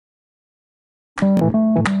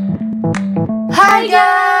Hai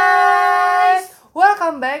guys,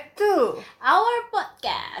 welcome back to our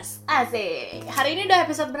podcast. Asik. Hari ini udah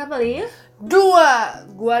episode berapa, Liv?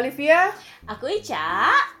 2. Gua Olivia. Aku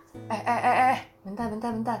Ica.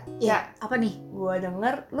 Bentar. Ya, apa nih? Gua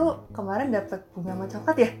denger lu kemarin dapet bunga sama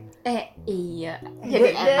coklat ya? Iya.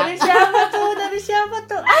 Dari siapa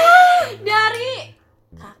tuh? Dari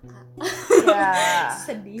kakak. Ya.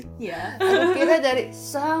 Sedih ya. Aku kira dari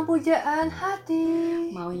sang pujaan hati.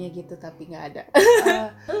 Maunya gitu tapi nggak ada.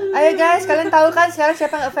 Ayo guys, kalian tahu kan sekarang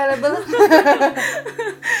siapa yang available?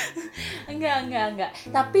 Enggak.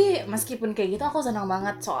 Tapi meskipun kayak gitu aku senang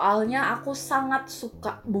banget. Soalnya aku sangat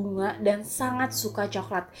suka bunga dan sangat suka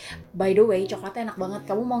coklat. By the way, coklatnya enak banget.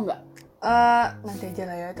 Kamu mau nggak? Nanti aja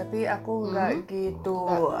lah ya, tapi aku nggak gitu.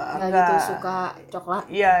 Nggak gitu suka coklat.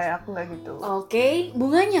 Iya, aku nggak gitu. Oke,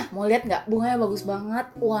 bunganya mau lihat nggak? Bunganya bagus banget,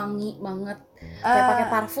 wangi banget. Kayak pakai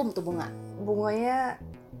parfum tuh bunga. Bunganya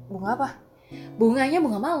bunga apa? Bunganya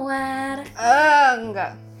bunga mawar.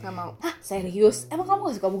 Nggak mau. Hah, serius? Emang kamu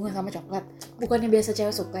gak suka bunga sama coklat? Bukannya biasa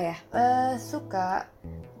cewek suka ya? Suka,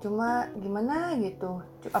 cuma gimana gitu.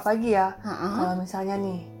 Apalagi ya, kalau misalnya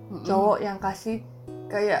nih cowok yang kasih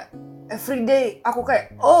kayak everyday, aku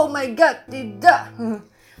kayak oh my god, tidak.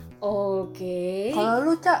 Oke. Kalau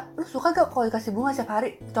lu suka gak kalau dikasih bunga setiap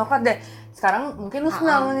hari? Coklat deh. Sekarang mungkin lu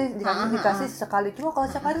senang nih dikasih sekali. Cuma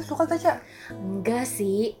kalau setiap hari suka gak, Cak? Enggak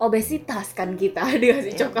sih, obesitas kan kita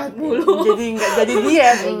dikasih coklat mulu. Jadi nggak jadi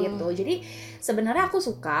diet kayak gitu. Jadi sebenarnya aku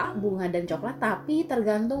suka bunga dan coklat, tapi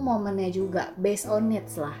tergantung momennya juga, based on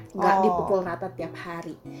needs lah, nggak dipukul rata tiap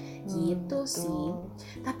hari gitu sih.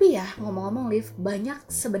 Tapi ya ngomong-ngomong Liv, banyak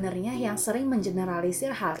sebenarnya yang sering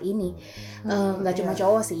mengeneralisir hal ini. Nggak cuma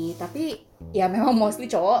cowok sih, tapi ya memang mostly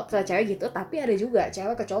cowok ke cewek gitu, tapi ada juga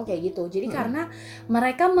cewek ke cowok kayak gitu. Jadi karena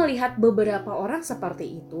mereka melihat beberapa orang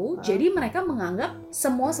seperti itu, jadi mereka menganggap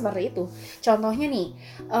semua seperti itu. Contohnya nih,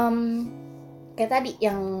 kayak tadi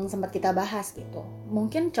yang sempat kita bahas gitu.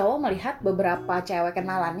 Mungkin cowok melihat beberapa cewek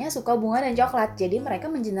kenalannya suka bunga dan coklat, jadi mereka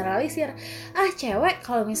mengeneralisir, cewek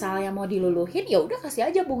kalau misalnya mau diluluhin ya udah kasih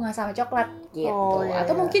aja bunga sama coklat gitu.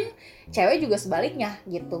 Atau mungkin cewek juga sebaliknya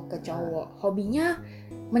gitu ke cowok. Hobinya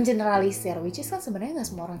mengeneralisir, which is kan sebenarnya nggak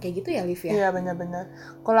semua orang kayak gitu ya, Liv ya? Iya benar-benar.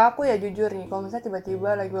 Kalau aku ya jujur nih, kalau misalnya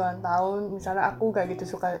tiba-tiba lagi ulang tahun, misalnya aku gak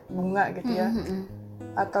gitu suka bunga gitu ya,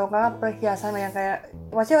 atau karena perhiasan yang kayak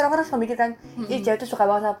pasti orang-orang suka mikir kan, cewek tuh suka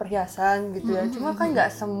banget sama perhiasan gitu ya. Cuma kan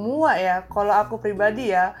nggak semua ya. Kalau aku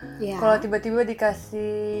pribadi ya, kalau tiba-tiba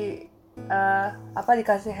dikasih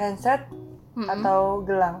dikasih handset atau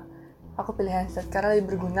gelang, aku pilih handset karena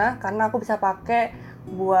lebih berguna, karena aku bisa pakai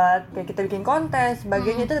buat kayak kita bikin konten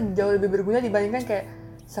sebagainya. Itu jauh lebih berguna dibandingkan kayak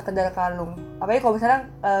sekedar kalung. Apalagi kalau misalnya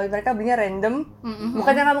mereka belinya random,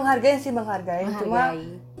 bukannya nggak menghargai sih, menghargai.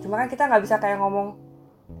 Cuma kan kita nggak bisa kayak ngomong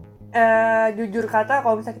jujur kata.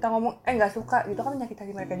 Kalau misalnya kita ngomong nggak suka gitu kan menyakiti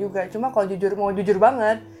hati mereka juga. Cuma kalau mau jujur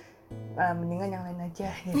banget, mendingan yang lain aja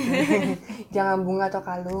gitu. Jangan bunga atau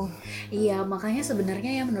kalung. Iya, makanya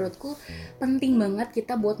sebenarnya ya menurutku penting banget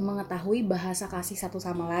kita buat mengetahui bahasa kasih satu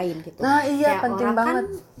sama lain gitu. Nah iya, kayak penting banget.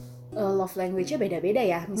 Love language-nya beda-beda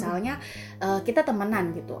ya. Misalnya kita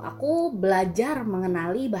temenan gitu, aku belajar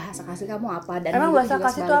mengenali bahasa kasih kamu apa. Dan emang bahasa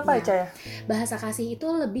kasih itu apa ya? Bahasa kasih itu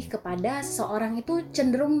lebih kepada seseorang itu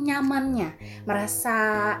cenderung nyamannya, merasa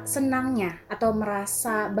senangnya, atau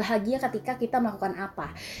merasa bahagia ketika kita melakukan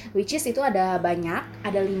apa. Which is itu ada 5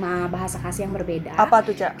 bahasa kasih yang berbeda. Apa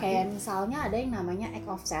tuh, Cak? Kayak misalnya ada yang namanya act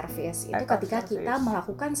of service. Itu ketika kita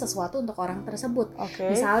melakukan sesuatu untuk orang tersebut.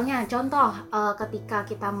 Misalnya contoh, ketika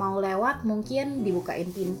kita mau lewat mungkin dibukain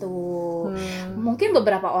pintu. Mungkin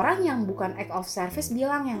beberapa orang yang bukan act of service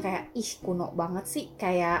bilang yang kayak kuno banget sih,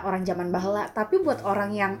 kayak orang zaman bahla. Tapi buat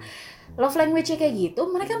orang yang love language-nya kayak gitu,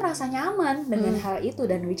 mereka merasa nyaman dengan hal itu,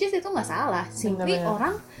 dan which is itu nggak salah. Simply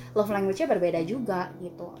orang love language-nya berbeda juga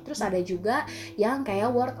gitu. Terus ada juga yang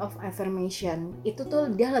kayak word of affirmation. Itu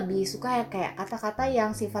tuh dia lebih suka kayak kata-kata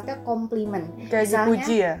yang sifatnya komplimen. Kayak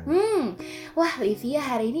dipuji ya? Wah, Livia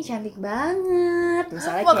hari ini cantik banget.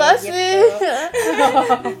 Misalnya makasih.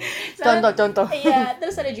 Kayak gitu. Contoh. Iya,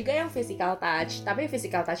 terus ada juga yang physical touch. Tapi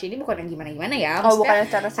physical touch ini bukan yang gimana-gimana ya. Bukan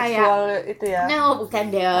yang secara seksual itu ya? No,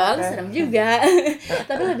 bukan dong. Juga.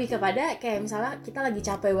 Tapi lebih kepada kayak misalnya kita lagi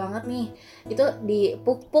capek banget nih, itu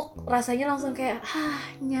dipuk-puk rasanya langsung kayak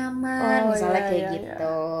nyaman, misalnya kayak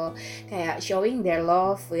gitu. Kayak showing their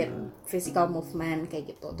love with physical movement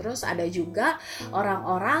kayak gitu. Terus ada juga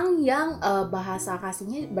orang-orang yang bahasa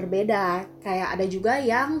kasihnya berbeda. Kayak ada juga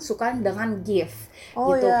yang suka dengan gift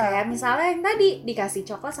gitu. Kayak misalnya yang tadi dikasih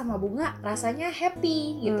coklat sama bunga rasanya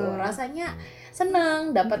happy gitu. Rasanya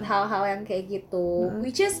seneng dapat hal-hal yang kayak gitu.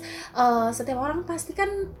 Which is setiap orang pasti kan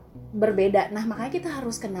berbeda. Nah makanya kita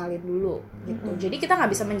harus kenalin dulu gitu. Jadi kita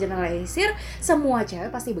nggak bisa mengeneralisir semua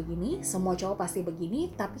cewek pasti begini, semua cowok pasti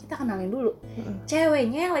begini, tapi kita kenalin dulu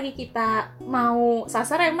ceweknya yang lagi kita mau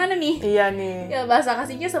sasar yang mana nih. Iya nih Ya, bahasa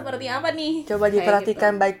kasihnya seperti apa nih, coba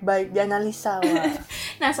diperhatikan gitu. Baik-baik, dianalisa lah.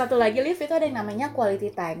 Nah satu lagi Liv, itu ada yang namanya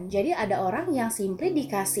quality time. Jadi ada orang yang simply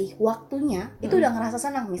dikasih waktunya itu udah ngerasa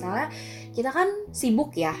senang. Misalnya kita kan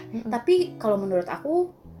sibuk ya, tapi kalau menurut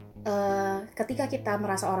aku ketika kita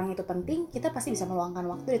merasa orang itu penting, kita pasti bisa meluangkan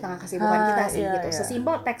waktu di tengah kesibukan kita sih gitu.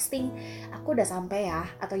 Sesimpel texting, aku udah sampai ya,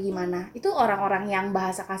 atau gimana. Itu orang-orang yang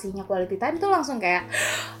bahasa kasihnya quality time itu langsung kayak,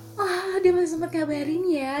 dia masih sempat kabarin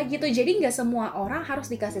ya gitu. Jadi nggak semua orang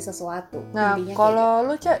harus dikasih sesuatu. Nah kalau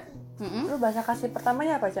lu Cak, lu bahasa kasih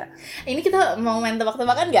pertamanya apa Cak? Ini kita mau main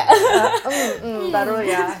tebak-tebakan nggak? Taruh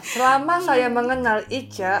ya. Selama saya mengenal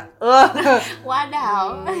Ica,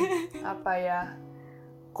 wadaw, apa ya?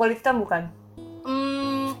 Quality time bukan?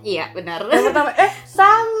 Iya benar. Yang pertama,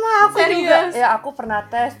 sama aku serius? Juga. Ya aku pernah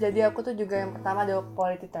tes, jadi aku tuh juga yang pertama adalah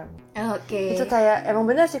quality time. Oke. Itu kayak emang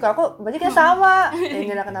bener sih, kalau aku berarti kita sama.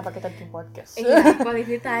 Inilah kenapa kita bikin podcast. Iya,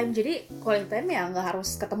 quality time. Jadi quality time ya nggak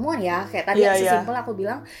harus ketemuan ya. Kayak tadi sesimpel aku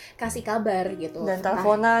bilang kasih kabar gitu. Dan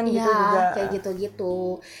teleponan gitu juga. Kayak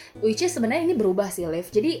gitu-gitu. Which is sebenarnya ini berubah sih, Liv.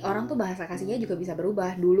 Jadi orang tuh bahasa kasihnya juga bisa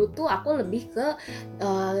berubah. Dulu tuh aku lebih ke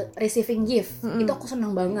receiving gift. Itu aku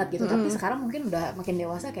senang banget gitu. Tapi sekarang mungkin udah makin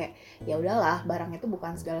dewasa kayak ya udahlah, barang itu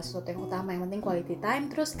bukan segala sesuatu yang utama, yang penting quality time,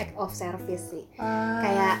 terus act of service sih.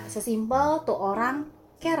 Kayak sesimpel tuh orang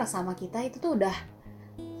care sama kita, itu tuh udah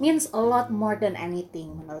means a lot more than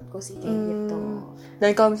anything menurutku sih kayak gitu.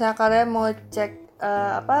 Dan kalau misalnya kalian mau cek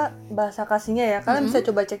bahasa kasihnya ya, kalian bisa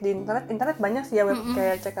coba cek di internet banyak sih ya web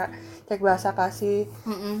kayak cek bahasa kasih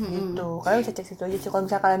gitu. Kalian bisa cek situ aja sih kalau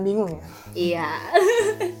misalnya kalian bingung ya. Iya.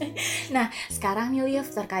 Nah sekarang nih Liv,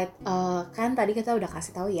 terkait kan tadi kita udah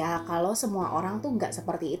kasih tahu ya kalau semua orang tuh nggak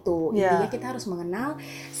seperti itu. Intinya kita harus mengenal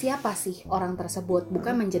siapa sih orang tersebut,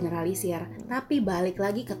 bukan mengeneralisir. Tapi balik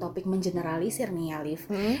lagi ke topik mengeneralisir nih ya Liv,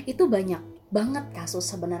 itu banyak banget kasus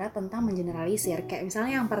sebenarnya tentang mengeneralisir. Kayak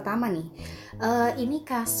misalnya yang pertama nih, ini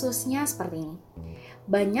kasusnya seperti ini.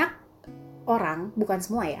 Banyak orang, bukan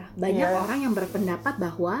semua ya, banyak orang yang berpendapat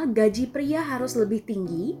bahwa gaji pria harus lebih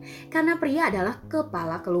tinggi karena pria adalah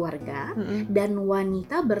kepala keluarga dan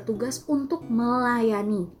wanita bertugas untuk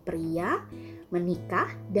melayani pria,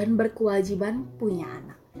 menikah, dan berkewajiban punya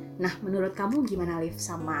anak. Nah, menurut kamu gimana Liv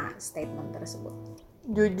sama statement tersebut?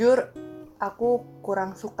 Jujur, aku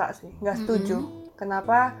kurang suka sih, nggak setuju.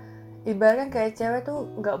 Kenapa? Ibaratnya kayak cewek tuh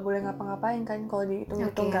nggak boleh ngapa-ngapain kan kalau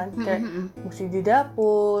dihitung-hitung kan. Kayak mesti di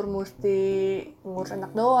dapur, mesti ngurus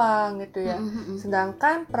anak doang gitu ya.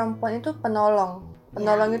 Sedangkan perempuan itu penolong.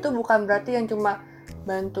 Penolong itu bukan berarti yang cuma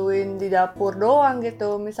bantuin di dapur doang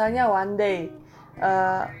gitu. Misalnya one day,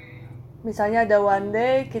 misalnya ada one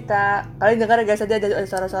day kalian dengar guys aja ada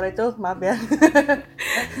suara-suara itu, maaf ya.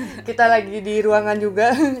 Kita lagi di ruangan juga,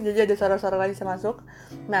 jadi ada suara-suara lain bisa masuk.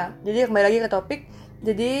 Nah, jadi kembali lagi ke topik.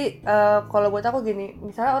 Jadi kalau buat aku gini,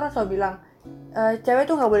 misalnya orang selalu bilang cewek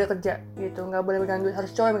tuh nggak boleh kerja gitu, nggak boleh megang duit, harus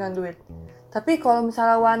cowok yang megang duit. Tapi kalau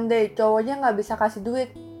misalnya one day cowoknya nggak bisa kasih duit,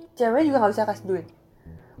 cewek juga nggak bisa kasih duit.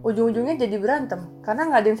 Ujung-ujungnya jadi berantem karena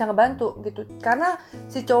nggak ada yang bisa ngebantu gitu. Karena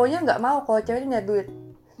si cowoknya nggak mau kalau cewek itu nyari duit.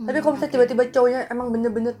 Tapi kalau misalnya tiba-tiba cowoknya emang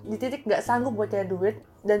bener-bener di titik nggak sanggup buat cari duit,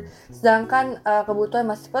 dan sedangkan kebutuhan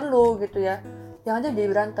masih perlu gitu ya, yang ada jadi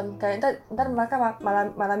berantem. Kayak ntar mereka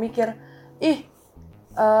malah mikir,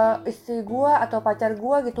 istri gua atau pacar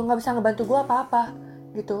gua gitu nggak bisa ngebantu gua apa-apa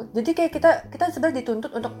gitu. Jadi kayak kita sebenarnya dituntut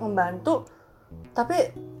untuk membantu, tapi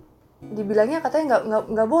dibilangnya katanya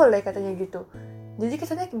nggak boleh katanya gitu. Jadi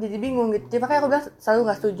kesannya jadi bingung gitu. Jadi makanya aku bilang selalu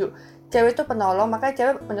nggak setuju. Cewek itu penolong,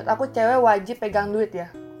 makanya menurut aku cewek wajib pegang duit ya.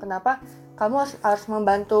 Kenapa? Kamu harus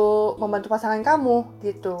membantu pasangan kamu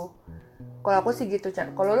gitu. Kalau aku sih gitu,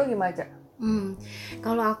 Cak. Kalau lu gimana, Cak?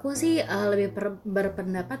 Kalau aku sih lebih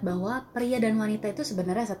berpendapat bahwa pria dan wanita itu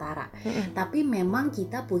sebenarnya setara. Tapi memang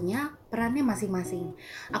kita punya perannya masing-masing.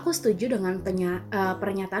 Aku setuju dengan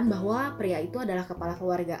pernyataan bahwa pria itu adalah kepala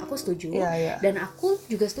keluarga. Aku setuju. Dan aku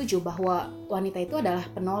juga setuju bahwa wanita itu adalah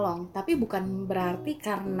penolong. Tapi bukan berarti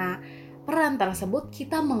karena peran tersebut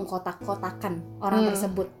kita mengkotak-kotakan orang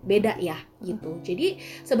tersebut, beda ya gitu. Jadi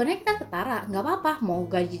sebenarnya kita setara, nggak apa-apa mau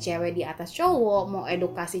gaji cewek di atas cowok, mau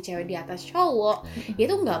edukasi cewek di atas cowok,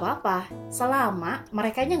 itu nggak apa-apa selama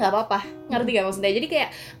merekanya nggak apa-apa, ngerti gak maksudnya? Jadi kayak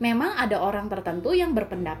memang ada orang tertentu yang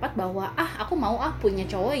berpendapat bahwa aku mau punya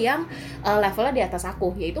cowok yang levelnya di atas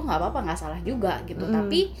aku, ya itu nggak apa-apa, nggak salah juga gitu.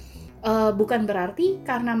 Tapi bukan berarti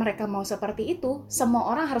karena mereka mau seperti itu semua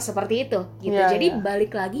orang harus seperti itu gitu. Jadi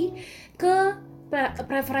balik lagi ke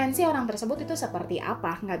preferensi orang tersebut itu seperti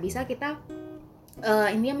apa. Nggak bisa kita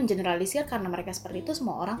intinya mengeneralisir karena mereka seperti itu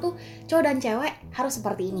semua orang tuh cowok dan cewek harus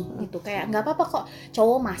seperti ini gitu. Kayak nggak apa-apa kok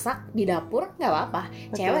cowok masak di dapur, nggak apa-apa.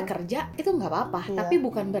 Cewek kerja itu nggak apa-apa. Tapi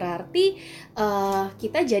bukan berarti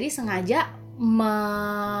kita jadi sengaja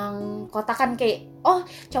mengkotakan kayak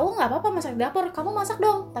cowok nggak apa-apa masak di dapur, kamu masak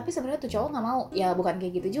dong. Tapi sebenarnya tuh cowok nggak mau. Ya bukan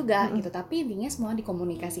kayak gitu juga gitu. Tapi intinya semua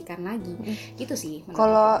dikomunikasikan lagi gitu sih.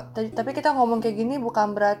 Kalau tapi kita ngomong kayak gini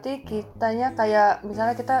bukan berarti kitanya kayak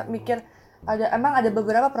misalnya kita mikir emang ada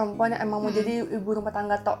beberapa perempuan yang emang mau jadi ibu rumah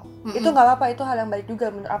tangga tok. Itu nggak apa-apa, itu hal yang baik juga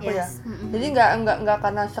menurut aku ya. Jadi nggak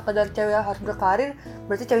karena sekedar cewek harus berkarir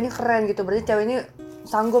berarti cewek ini keren gitu, berarti cewek ini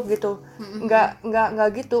sanggup gitu. Nggak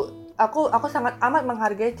gitu. Aku sangat amat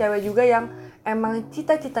menghargai cewek juga yang emang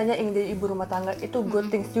cita-citanya ingin jadi ibu rumah tangga. Itu good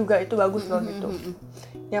things juga, itu bagus loh gitu.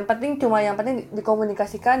 Yang penting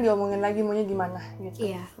dikomunikasikan, diomongin lagi maunya gimana gitu.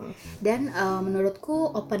 Iya. Dan menurutku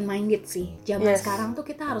open minded sih. Zaman sekarang tuh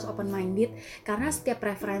kita harus open minded karena setiap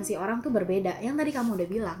preferensi orang tuh berbeda. Yang tadi kamu udah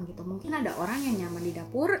bilang gitu. Mungkin ada orang yang nyaman di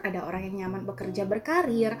dapur, ada orang yang nyaman bekerja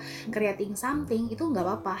berkarir, creating something, itu nggak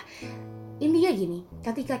apa-apa. Intinya gini,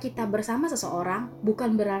 ketika kita bersama seseorang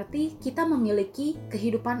bukan berarti kita memiliki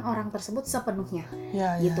kehidupan orang tersebut sepenuhnya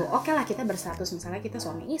gitu. Oke lah kita berstatus misalnya kita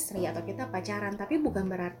suami istri atau kita pacaran, tapi bukan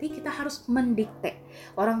berarti kita harus mendikte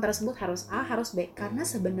orang tersebut harus A, harus B, karena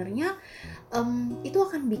sebenarnya itu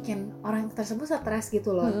akan bikin orang tersebut stres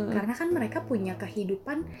gitu loh. Karena kan mereka punya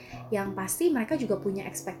kehidupan yang pasti mereka juga punya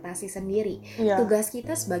ekspektasi sendiri. Tugas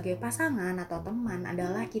kita sebagai pasangan atau teman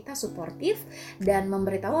adalah kita suportif dan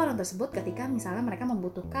memberitahu orang tersebut ketika misalnya mereka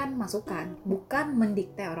membutuhkan masukan, bukan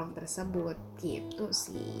mendikte orang tersebut gitu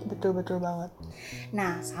sih. Betul banget.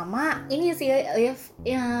 Nah sama ini sih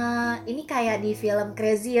ini kayak di film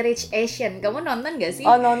Crazy Rich Asian, kamu nonton gak sih?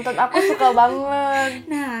 Nonton, aku suka banget.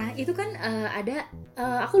 Nah itu kan ada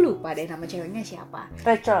aku lupa deh nama ceweknya siapa.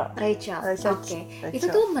 Rachel. Oke. Itu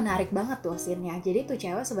tuh menarik banget tuh scene-nya. Jadi tuh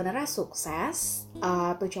cewek sebenarnya sukses,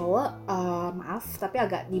 tuh cowok maaf tapi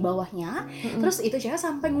agak di bawahnya. Terus itu cewek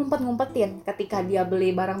sampai ngumpet-ngumpetin ketika dia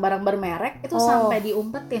beli barang-barang bermerek itu sampai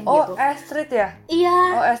diumpetin gitu. Astrid ya? Iya.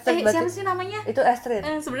 Astrid siapa sih namanya? Itu Astrid.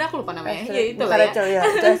 Sebenarnya aku lupa namanya. Astrid. Ya itu bukan lah ya. Rachel ya.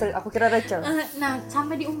 Itu Astrid. Aku kira Rachel. Nah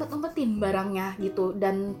sampai diumpet-umpetin barangnya gitu,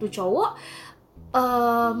 dan tuh cowok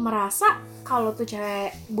merasa kalau tuh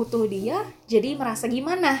cewek butuh dia, jadi merasa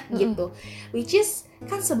gimana gitu. Which is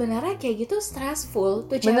kan sebenarnya kayak gitu stressful.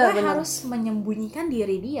 Tuh cewek harus menyembunyikan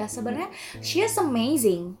diri dia. Sebenarnya she is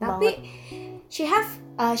amazing, tapi she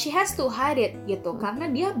has to hide it gitu.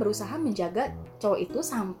 Karena dia berusaha menjaga cowok itu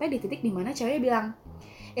sampai di titik dimana cewek bilang,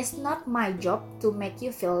 "It's not my job to make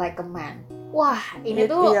you feel like a man." Wah, ini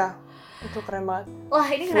tuh itu keren banget. Wah,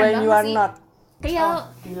 ini keren When banget you are sih. not.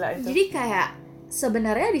 Gila itu. Jadi kayak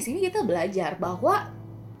sebenarnya di sini kita belajar bahwa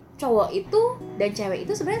cowok itu dan cewek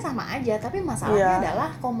itu sebenarnya sama aja, tapi masalahnya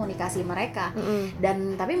adalah komunikasi mereka.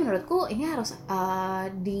 Dan tapi menurutku ini harus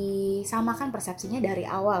disamakan persepsinya dari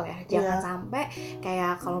awal ya. Jangan sampai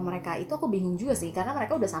kayak kalau mereka itu, aku bingung juga sih karena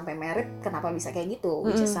mereka udah sampai married, kenapa bisa kayak gitu?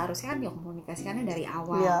 Which is seharusnya kan dikomunikasikannya dari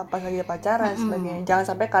awal. Iya, pas lagi pacaran sebagainya.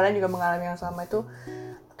 Jangan sampai kalian juga mengalami yang sama itu.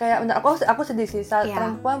 Kayak aku sedih sih saat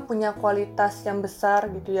perempuan punya kualitas yang besar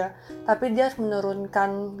gitu ya, tapi dia harus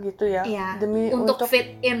menurunkan gitu ya demi untuk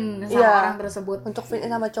fit in sama orang tersebut, untuk fit in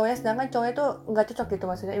sama cowoknya, sedangkan cowoknya itu nggak cocok gitu,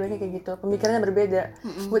 maksudnya ibaratnya kayak gitu, pemikirannya berbeda.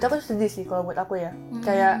 Buat aku sedih sih kalau buat aku ya,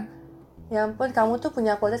 kayak ya ampun kamu tuh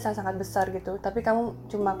punya kualitas yang sangat besar gitu, tapi kamu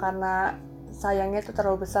cuma karena sayangnya itu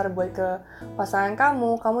terlalu besar buat ke pasangan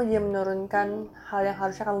kamu dia menurunkan hal yang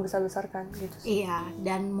harusnya kamu besar-besarkan gitu. Iya,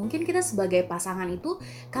 dan mungkin kita sebagai pasangan itu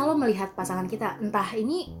kalau melihat pasangan kita, entah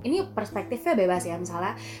ini perspektifnya bebas ya,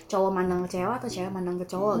 misalnya cowok mandang ke cewek atau cewek mandang ke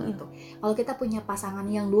cowok gitu. Kalau kita punya pasangan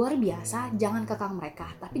yang luar biasa, jangan kekang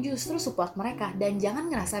mereka, tapi justru support mereka, dan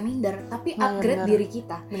jangan ngerasa minder, tapi upgrade diri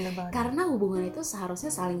kita. Karena hubungan itu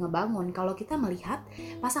seharusnya saling ngebangun. Kalau kita melihat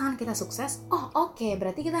pasangan kita sukses, oke,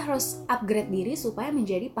 berarti kita harus upgrade diri supaya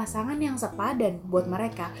menjadi pasangan yang sepadan buat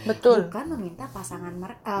mereka. Betul. Bukan meminta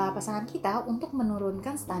pasangan kita untuk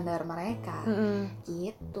menurunkan standar mereka.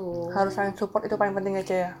 Gitu. Harus saling support, itu paling penting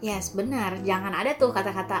aja ya. Yes, benar. Jangan ada tuh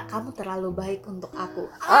kata-kata kamu terlalu baik untuk aku.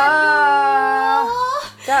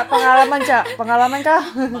 Cak, pengalaman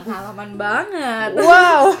Kak. Pengalaman banget.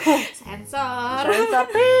 Wow. Sensor.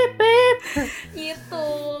 Pip pip. Gitu.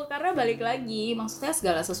 Karena balik lagi, maksudnya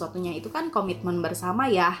segala sesuatunya itu kan komitmen bersama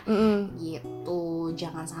ya. Gitu.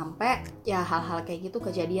 Jangan sampai ya hal-hal kayak gitu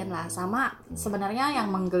kejadian lah. Sama sebenarnya yang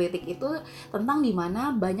menggelitik itu tentang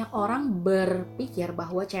dimana banyak orang berpikir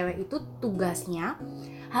bahwa cewek itu tugasnya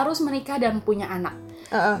harus menikah dan punya anak.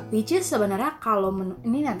 Which is sebenarnya kalau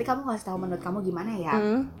ini nanti kamu kasih tahu menurut kamu gimana ya.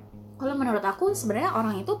 Kalau menurut aku sebenarnya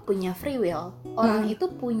orang itu punya free will. Orang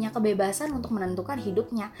itu punya kebebasan untuk menentukan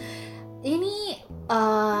hidupnya. Ini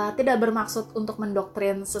tidak bermaksud untuk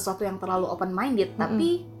mendoktrin sesuatu yang terlalu open minded,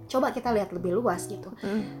 tapi coba kita lihat lebih luas gitu.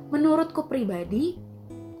 Menurutku pribadi,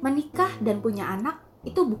 menikah dan punya anak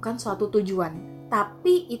itu bukan suatu tujuan,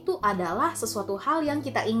 tapi itu adalah sesuatu hal yang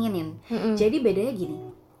kita inginin. Jadi bedanya gini,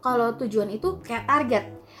 kalau tujuan itu kayak target.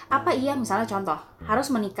 Apa iya misalnya contoh, harus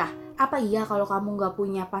menikah. Apa iya kalau kamu gak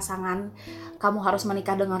punya pasangan, kamu harus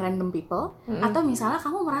menikah dengan random people? Atau misalnya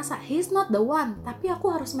kamu merasa, he's not the one, tapi aku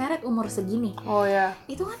harus married umur segini. Oh ya.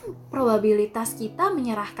 Itu kan probabilitas kita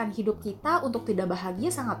menyerahkan hidup kita untuk tidak bahagia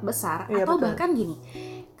sangat besar. Atau betul. Bahkan gini,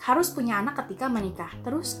 harus punya anak ketika menikah.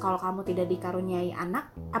 Terus kalau kamu tidak dikaruniai anak,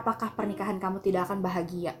 apakah pernikahan kamu tidak akan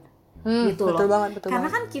bahagia? Gitu betul loh. banget. Karena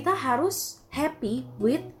kan kita harus happy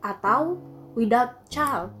with atau without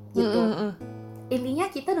child gitu.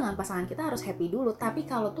 Intinya kita dengan pasangan kita harus happy dulu. Tapi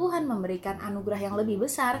kalau Tuhan memberikan anugerah yang lebih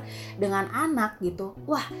besar dengan anak gitu,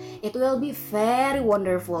 wah, it will be very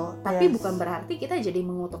wonderful. Tapi bukan berarti kita jadi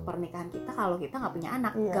mengutuk pernikahan kita kalau kita nggak punya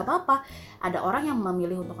anak. Gak apa-apa. Ada orang yang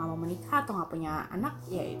memilih untuk nggak mau menikah atau nggak punya anak,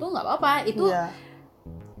 ya itu nggak apa-apa. Itu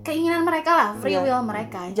keinginan mereka lah, free will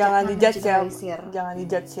mereka. Jangan dijudge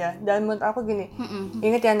ya. Dan menurut aku gini,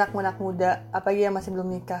 ingat ya anak-anak muda, apalagi yang masih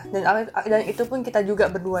belum nikah, dan itu pun kita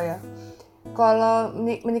juga berdua ya. Kalau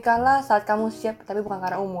menikahlah saat kamu siap, tapi bukan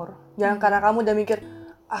karena umur. Jangan karena kamu udah mikir,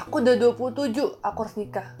 aku udah 27, aku harus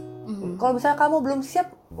nikah. Kalau misalnya kamu belum siap,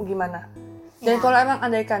 gimana? Dan kalau emang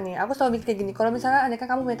andaikan nih, aku selalu mikir kayak gini, kalau misalnya andaikan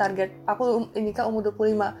kamu punya target, aku nikah umur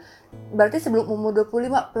 25, berarti sebelum umur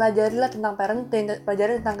 25, pelajarilah tentang parenting,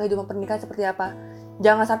 pelajari tentang kehidupan pernikahan seperti apa.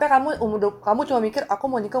 Jangan sampai kamu cuma mikir, aku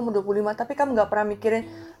mau nikah umur 25, tapi kamu gak pernah mikirin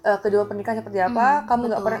kehidupan pernikahan seperti apa,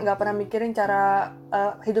 kamu gak pernah mikirin cara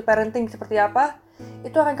hidup parenting seperti apa,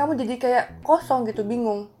 itu akan kamu jadi kayak kosong gitu,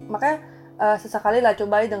 bingung. Makanya sesekali lah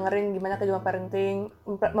cobain dengerin gimana kehidupan parenting,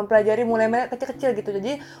 mempelajari mulai kecil-kecil gitu.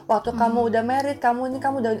 Jadi waktu kamu udah married, kamu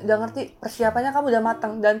udah ngerti persiapannya, kamu udah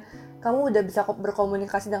matang dan kamu udah bisa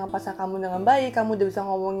berkomunikasi dengan pasangan kamu dengan baik, kamu udah bisa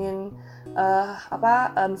ngomongin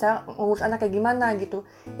misalnya ngurus anak kayak gimana gitu.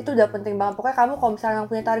 Itu udah penting banget. Pokoknya kamu kalau misalnya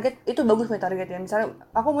punya target, itu bagus punya target ya. Misalnya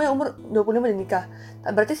aku punya umur 25 udah nikah,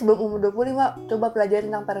 berarti sebelum umur 25 coba pelajari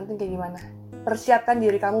tentang parenting kayak gimana. Persiapkan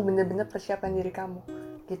diri kamu, bener-bener persiapkan diri kamu.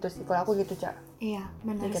 Gitu sih, kalau aku gitu, Cak. Iya,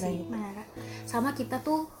 benar sih, benar. Sama kita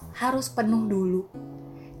tuh harus penuh dulu.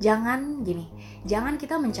 Jangan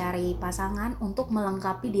kita mencari pasangan untuk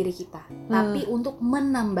melengkapi diri kita, tapi untuk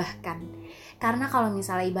menambahkan. Karena kalau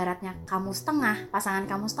misalnya ibaratnya kamu setengah, pasangan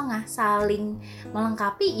kamu setengah, saling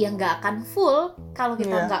melengkapi, ya nggak akan full. Kalau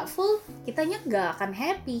kita nggak full, kitanya nggak akan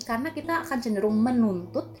happy, karena kita akan cenderung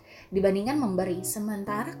menuntut dibandingkan memberi.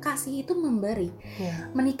 Sementara kasih itu memberi.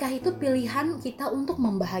 Menikah itu pilihan kita untuk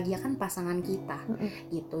membahagiakan pasangan kita,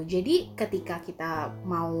 gitu. Jadi ketika kita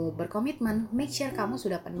mau berkomitmen, make sure kamu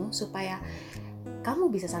sudah penuh supaya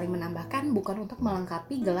kamu bisa saling menambahkan, bukan untuk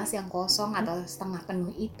melengkapi gelas yang kosong atau setengah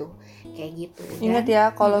penuh itu, kayak gitu. Ingat ya,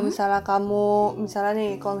 kalau misalnya kamu,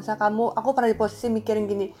 aku pernah di posisi mikirin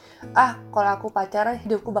gini, kalau aku pacaran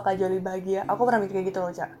hidupku bakal jauh lebih bahagia. Aku pernah mikir kayak gitu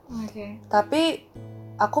loh, Cak. Tapi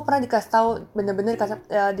aku pernah dikasih tahu, bener-bener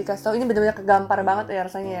dikasih tahu, ini bener-bener kegampar banget ya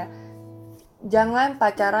rasanya ya. Jangan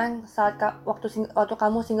pacaran saat waktu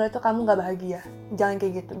kamu single itu kamu gak bahagia. Jangan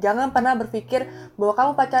kayak gitu. Jangan pernah berpikir bahwa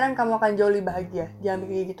kamu pacaran kamu akan jauh lebih bahagia. Jangan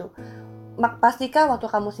kayak gitu. Pastikan waktu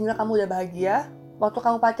kamu single kamu udah bahagia. Waktu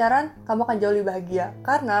kamu pacaran kamu akan jauh lebih bahagia.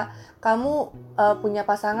 Karena kamu punya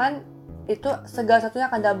pasangan itu segala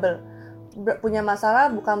satunya akan double. Punya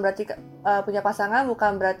masalah bukan berarti punya pasangan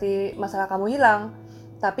bukan berarti masalah kamu hilang.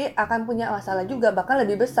 Tapi akan punya masalah juga, bahkan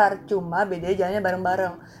lebih besar. Cuma bedanya jalannya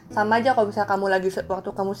bareng-bareng. Sama aja kalau misalnya kamu lagi, waktu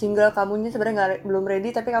kamu single, kamunya sebenarnya belum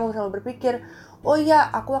ready, tapi kamu selalu berpikir, oh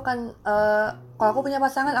iya, aku akan, kalau aku punya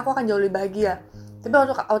pasangan, aku akan jauh lebih bahagia. Tapi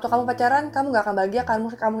waktu kamu pacaran, kamu gak akan bahagia,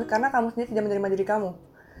 karena kamu sendiri tidak menerima diri kamu.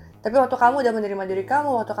 Tapi waktu kamu udah menerima diri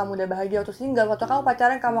kamu, waktu kamu udah bahagia, waktu single, waktu kamu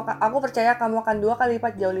pacaran, aku percaya kamu akan 2 kali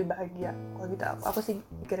lipat jauh lebih bahagia. Kalau gitu aku sih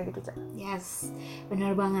pikirnya gitu, Cak. Yes,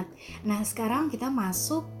 benar banget. Nah sekarang kita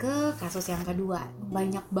masuk ke kasus yang kedua.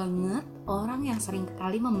 Banyak banget orang yang sering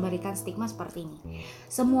kali memberikan stigma seperti ini.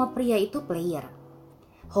 Semua pria itu player,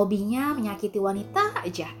 hobinya menyakiti wanita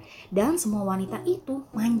aja, dan semua wanita itu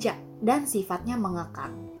manja dan sifatnya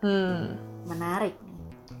mengekang. Menarik nih,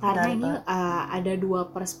 karena ini ada 2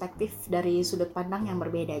 perspektif dari sudut pandang yang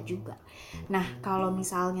berbeda juga. Nah kalau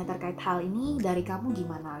misalnya terkait hal ini, dari kamu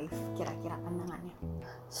gimana, Liv? Kira-kira pandangannya?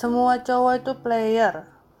 Semua cowok itu player.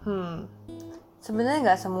 Sebenarnya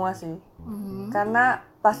nggak semua sih. Karena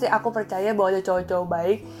pasti aku percaya bahwa ada cowok-cowok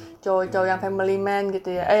baik, cowok-cowok yang family man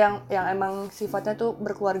gitu ya. Yang emang sifatnya tuh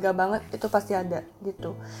berkeluarga banget, itu pasti ada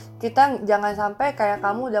gitu. Kita jangan sampai kayak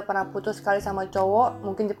kamu udah pernah putus sekali sama cowok,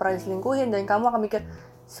 mungkin pernah diselingkuhin, dan kamu akan mikir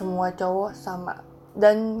semua cowok sama.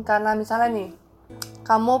 Dan karena misalnya nih,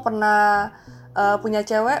 kamu pernah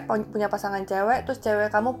punya pasangan cewek, terus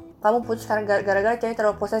cewek kamu putus karena gara-gara cewek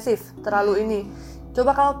terlalu posesif, terlalu ini.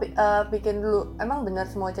 Coba kamu pikir dulu, emang benar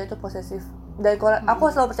semua cewek itu posesif? Dan aku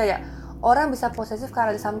selalu percaya, orang bisa posesif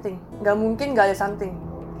karena ada something, nggak mungkin nggak ada something.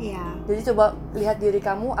 Iya. Jadi coba lihat diri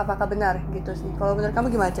kamu apakah benar gitu sih. Kalau menurut kamu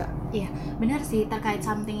gimana, Cak? Iya, benar sih, terkait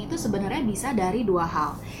something itu sebenarnya bisa dari 2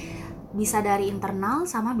 hal. Bisa dari internal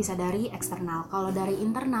sama bisa dari eksternal. Kalau dari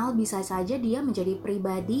internal bisa saja dia menjadi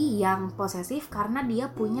pribadi yang posesif karena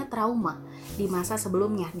dia punya trauma di masa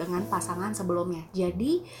sebelumnya dengan pasangan sebelumnya.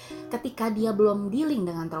 Jadi ketika dia belum dealing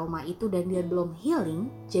dengan trauma itu dan dia belum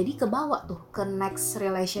healing, jadi kebawa tuh ke next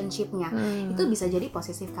relationship-nya. Itu bisa jadi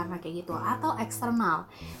posesif karena kayak gitu. Atau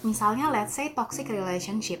eksternal, misalnya let's say toxic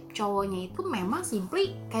relationship, cowoknya itu memang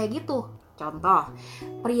simply kayak gitu. Contoh,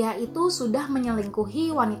 pria itu sudah menyelingkuhi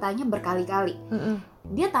wanitanya berkali-kali.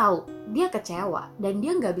 Dia tahu, dia kecewa, dan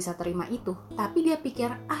dia nggak bisa terima itu. Tapi dia pikir,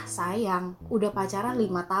 sayang, udah pacaran 5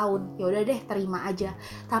 tahun, yaudah deh terima aja.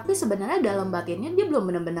 Tapi sebenarnya dalam batinnya dia belum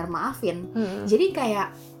benar-benar maafin. Jadi kayak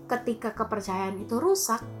ketika kepercayaan itu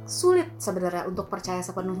rusak, sulit sebenarnya untuk percaya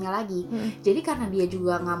sepenuhnya lagi. Jadi karena dia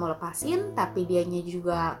juga nggak mau lepasin, tapi dianya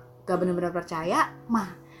juga nggak benar-benar percaya,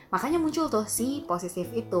 makanya muncul tuh si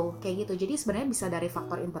posesif itu kayak gitu. Jadi sebenarnya bisa dari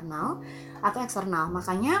faktor internal atau eksternal.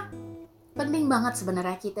 Makanya penting banget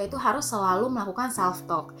sebenarnya kita itu harus selalu melakukan self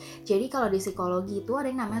talk. Jadi kalau di psikologi itu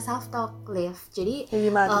ada yang namanya self talk, Liv. Jadi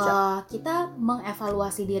kita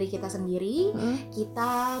mengevaluasi diri kita sendiri,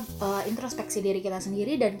 kita introspeksi diri kita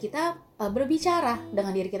sendiri, dan kita berbicara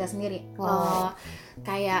dengan diri kita sendiri.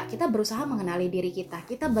 Kayak kita berusaha mengenali diri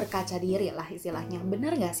kita berkaca diri lah istilahnya.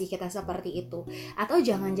 Bener gak sih kita seperti itu? Atau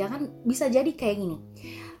jangan-jangan bisa jadi kayak gini,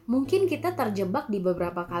 mungkin kita terjebak di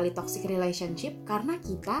beberapa kali toxic relationship karena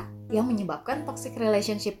kita yang menyebabkan toxic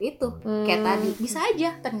relationship itu. Kayak tadi, bisa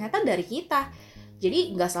aja ternyata dari kita.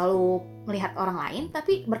 Jadi gak selalu melihat orang lain,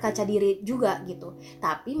 tapi berkaca diri juga gitu.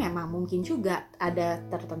 Tapi memang mungkin juga ada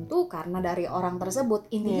tertentu karena dari orang tersebut.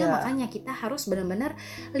 Intinya makanya kita harus benar-benar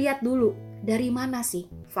lihat dulu dari mana sih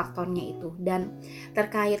faktornya itu. Dan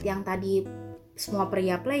terkait yang tadi semua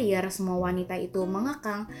pria player, semua wanita itu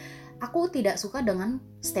mengekang, aku tidak suka dengan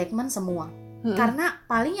statement semua. Karena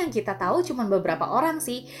paling yang kita tahu cuma beberapa orang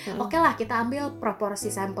sih. Oke lah, kita ambil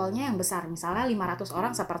proporsi sampelnya yang besar, misalnya 500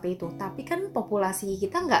 orang seperti itu. Tapi kan populasi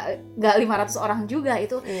kita nggak 500 orang juga,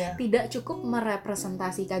 itu tidak cukup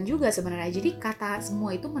merepresentasikan juga sebenarnya. Jadi kata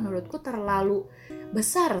semua itu menurutku terlalu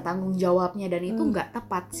besar tanggung jawabnya, dan itu nggak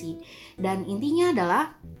tepat sih. Dan intinya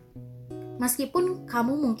adalah, meskipun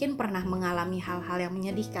kamu mungkin pernah mengalami hal-hal yang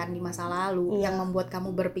menyedihkan di masa lalu yang membuat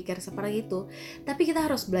kamu berpikir seperti itu, tapi kita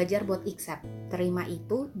harus belajar buat accept, terima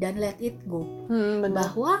itu dan let it go.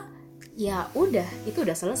 Bahwa ya udah, itu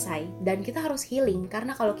udah selesai dan kita harus healing.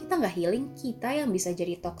 Karena kalau kita nggak healing, kita yang bisa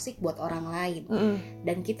jadi toksik buat orang lain.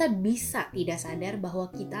 Dan kita bisa tidak sadar bahwa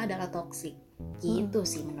kita adalah toksik. Gitu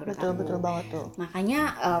sih menurut aku. Betul banget tuh.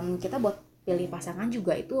 Makanya kita buat pilih pasangan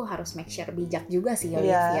juga itu harus make sure bijak juga sih,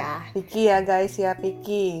 Olivia. Picky ya guys ya,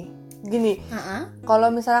 picky. Gini, kalau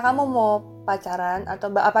misalnya kamu mau pacaran atau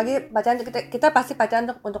apalagi pacaran, kita pasti pacaran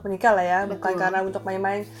untuk menikah lah ya. Betul. Bukan karena untuk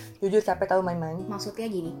main-main. Jujur capek tahu main-main. Maksudnya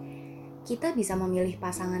gini, kita bisa memilih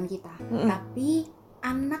pasangan kita, tapi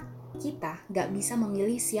anak kita gak bisa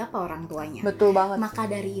memilih siapa orang tuanya. Betul banget. Maka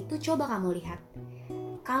dari itu coba kamu lihat,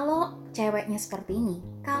 kalau ceweknya seperti ini,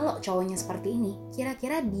 kalau cowoknya seperti ini,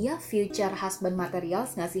 kira-kira dia future husband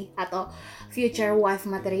materials nggak sih? Atau future wife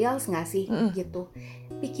materials nggak sih? Gitu.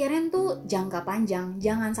 pikirin tuh jangka panjang.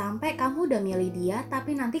 Jangan sampai kamu udah milih dia,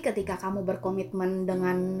 tapi nanti ketika kamu berkomitmen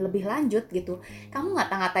dengan lebih lanjut gitu, kamu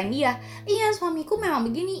ngata-ngatain dia, iya suamiku memang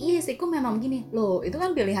begini, iya istriku memang begini. Loh, itu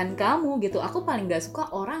kan pilihan kamu gitu. Aku paling gak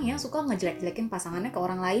suka orang yang suka ngejelek-jelekin pasangannya ke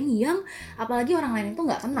orang lain yang apalagi orang lain itu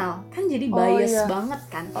gak kenal. Kan jadi bias banget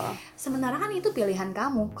kan. Sementara kan itu pilihan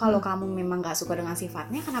kamu. Kalau kamu memang gak suka dengan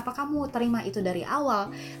sifatnya, kenapa kamu terima itu dari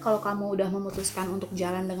awal? Kalau kamu udah memutuskan untuk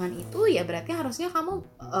jalan dengan itu, ya berarti harusnya kamu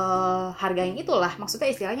hargain itulah,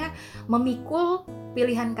 maksudnya istilahnya memikul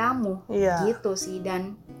pilihan kamu gitu sih.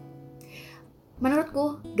 Dan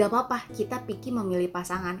menurutku gak apa-apa kita picky memilih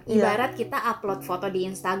pasangan. Ibarat kita upload foto di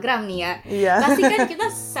Instagram nih ya, pasti kan kita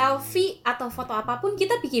selfie atau foto apapun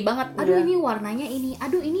kita picky banget. Aduh ini warnanya ini,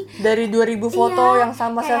 aduh ini dari 2000 foto yang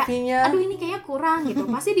sama kayak, selfie-nya, aduh ini kayaknya kurang gitu.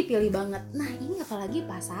 Pasti dipilih banget. Nah ini apalagi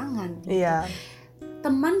pasangan gitu.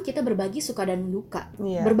 Teman kita berbagi suka dan duka,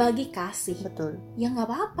 berbagi kasih. Betul. Ya nggak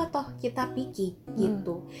apa-apa toh kita picky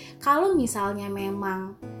gitu. Kalau misalnya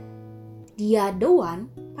memang dia the one,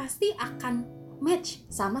 pasti akan match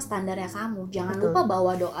sama standarnya kamu. Jangan lupa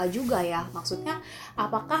bawa doa juga ya. Maksudnya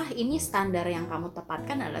apakah ini standar yang kamu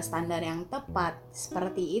tepatkan adalah standar yang tepat?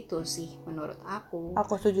 Seperti itu sih menurut aku.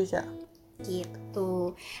 Aku setuju sih.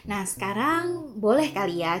 Gitu. Nah sekarang boleh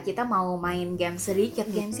kali ya kita mau main game sedikit.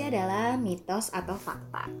 Gamesnya adalah mitos atau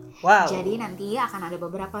fakta. Jadi nanti akan ada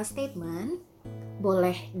beberapa statement.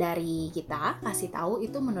 Boleh dari kita kasih tahu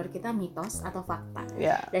itu menurut kita mitos atau fakta.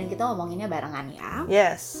 Dan kita ngomonginnya barengan ya.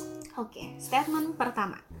 Yes. Oke, statement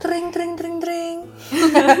pertama. Tring.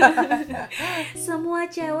 Semua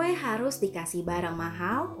cewek harus dikasih barang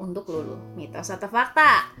mahal untuk luluh. Mitos atau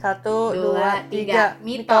fakta? 1, 2, 3.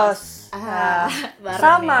 Mitos.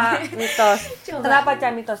 Sama mitos. Kenapa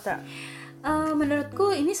Cak mitos Cak?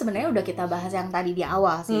 Menurutku ini sebenarnya udah kita bahas yang tadi di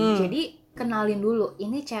awal sih. Jadi kenalin dulu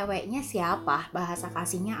ini ceweknya siapa, bahasa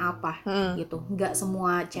kasihnya apa gitu. Nggak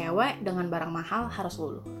semua cewek dengan barang mahal harus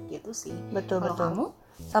luluh gitu sih. Betul. Kamu?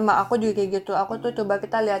 Sama aku juga kayak gitu. Aku tuh coba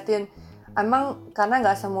kita liatin. Emang karena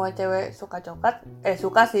nggak semua cewek suka coklat,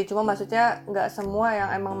 suka sih. Cuma maksudnya nggak semua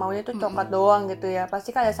yang emang maunya tuh coklat doang gitu ya.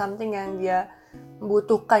 Pasti kan ada something yang dia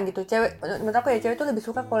butuhkan gitu. Cewek, menurut aku ya cewek tuh lebih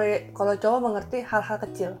suka kalau cowok mengerti hal-hal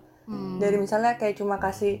kecil. Dari misalnya kayak cuma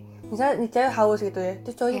kasih, misalnya nih cewek haus gitu ya,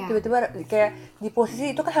 terus cowok tiba-tiba kayak di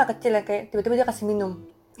posisi itu kan hal kecil ya, kayak tiba-tiba dia kasih minum.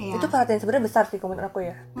 Itu perhatian sebenarnya besar sih menurut aku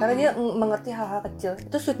ya, karena dia mengerti hal-hal kecil.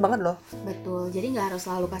 Itu sweet banget loh. Betul, jadi nggak harus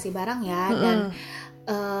selalu kasih barang ya. Dan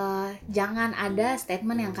jangan ada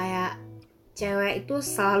statement yang kayak cewek itu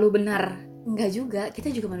selalu benar. Enggak juga, kita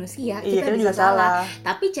juga manusia, kita bisa salah.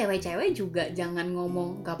 Tapi cewek-cewek juga jangan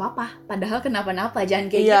ngomong gak apa-apa, padahal kenapa-napa, jangan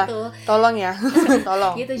kayak gitu. Tolong ya,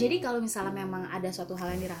 tolong. Gitu, jadi kalau misalnya memang ada suatu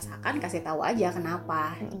hal yang dirasakan, kasih tahu aja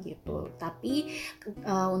kenapa gitu. Tapi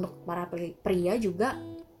untuk para pria juga,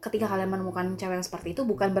 ketika kalian menemukan cewek yang seperti itu,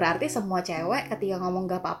 bukan berarti semua cewek ketika ngomong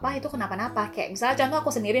gak apa-apa itu kenapa-napa. Kayak misalnya contoh aku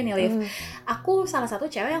sendiri nih, Liv. Aku salah satu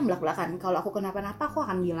cewek yang belak-belakan. Kalau aku kenapa-napa aku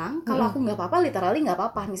akan bilang. Kalau aku gak apa-apa, literally gak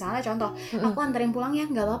apa-apa. Misalnya contoh, aku anterin pulang ya,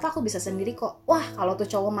 gak apa-apa, aku bisa sendiri kok. Wah, kalau tuh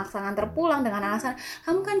cowok maksa nganter pulang dengan alasan,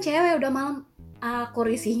 kamu kan cewek udah malam, aku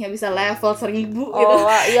risihnya bisa level 1000 gitu.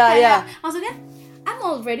 Iya. Maksudnya, I'm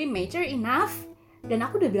already mature enough. Dan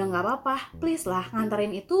aku udah bilang nggak apa-apa, please lah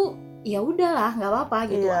nganterin itu, ya udahlah nggak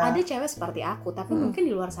apa-apa gitu. Ada cewek seperti aku, tapi mungkin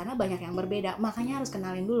di luar sana banyak yang berbeda, makanya harus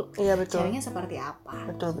kenalin dulu ceweknya seperti apa.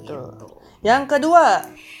 Betul. Gitu. Yang kedua,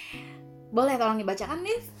 boleh tolong dibacakan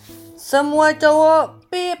nih. Semua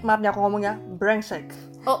cowok maafnya aku ngomongnya brengsek.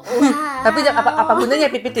 Oh, wow. Tapi apa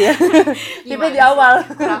gunanya pipit ya? Pipit di awal.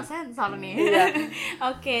 Kurang sensor nih.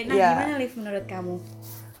 Oke, nah gimana Liv menurut kamu?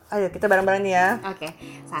 Ayo kita bareng-bareng nih ya. Oke.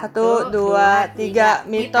 1, 2, 3.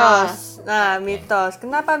 Mitos. Nah, mitos.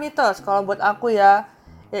 Kenapa mitos? Kalau buat aku ya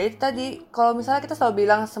itu tadi. Kalau misalnya kita selalu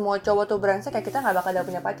bilang semua cowok tuh brengsek, kayak kita nggak bakal ada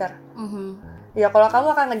punya pacar. Ya kalau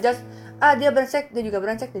kamu akan ngejudge, dia brengsek, dia juga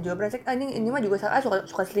brengsek, dia juga brengsek. Ini mah juga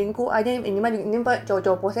suka selingkuh. Ini mah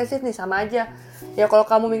cowok-cowok posesif nih, sama aja. Ya kalau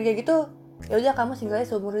kamu mikir kayak gitu, ya udah kamu single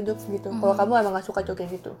aja seumur hidup gitu. Kalau kamu emang nggak suka cowok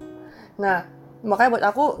kayak gitu. Nah, makanya buat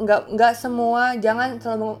aku nggak semua, jangan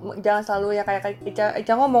selalu ya kayak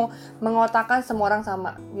Ica ngomong, mengotakkan semua orang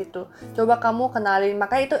sama gitu. Coba kamu kenalin.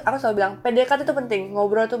 Makanya itu aku selalu bilang PDKT itu penting,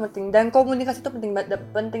 ngobrol itu penting, dan komunikasi itu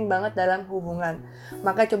penting banget dalam hubungan.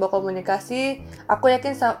 Makanya coba komunikasi. Aku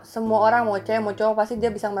yakin semua orang, mau cewek mau cowok, pasti dia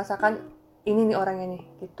bisa merasakan ini nih orangnya nih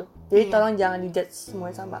gitu. Jadi tolong jangan dijudge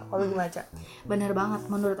semuanya sama. Kalau gimana Ca? Bener banget,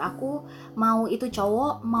 menurut aku mau itu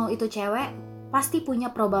cowok mau itu cewek, pasti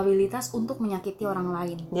punya probabilitas untuk menyakiti orang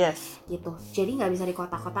lain. Yes. Gitu. Jadi nggak bisa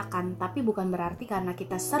dikotak-kotakan. Tapi bukan berarti karena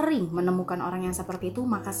kita sering menemukan orang yang seperti itu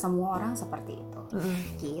maka semua orang seperti itu.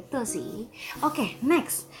 Gitu sih. Oke,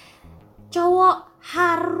 next. Cowok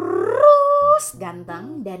harus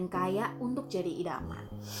ganteng dan kaya untuk jadi idaman.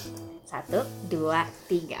 1, 2,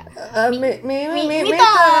 3. Mitos.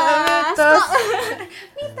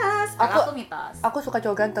 Mitos. Aku mitos. Aku suka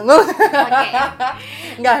cowok ganteng. Oke.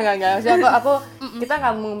 Enggak. Maksudnya aku kita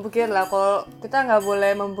nggak memikir lah, kalau kita nggak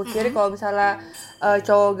boleh memikir kalau misalnya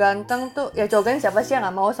cowok ganteng tuh, ya cowok ganteng siapa sih yang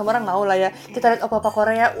nggak mau, semua orang mau lah ya. Kita lihat opa-opa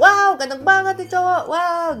Korea, wow ganteng banget nih cowok,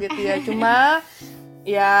 wow gitu ya. Cuma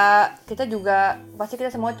ya kita juga pasti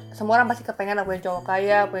kita semua orang pasti kepengen lah punya cowok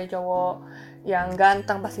kaya, punya cowok yang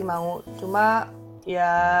ganteng, pasti mau. Cuma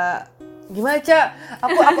ya gimana Ca?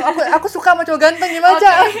 Aku suka sama cowok ganteng, gimana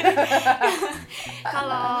Ca?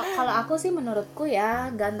 Kalau aku sih menurutku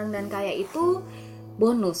ya ganteng dan kaya itu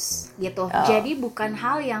bonus gitu. Jadi bukan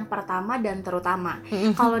hal yang pertama dan terutama.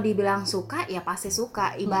 Kalau dibilang suka ya pasti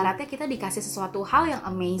suka. Ibaratnya kita dikasih sesuatu hal yang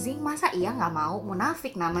amazing, masa iya nggak mau?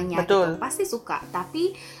 Munafik namanya. Betul. Gitu. Pasti suka.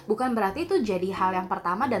 Tapi bukan berarti itu jadi hal yang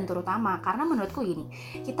pertama dan terutama. Karena menurutku gini,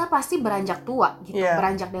 kita pasti beranjak tua gitu,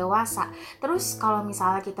 beranjak dewasa. Terus kalau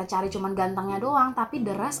misalnya kita cari cuman gantengnya doang, tapi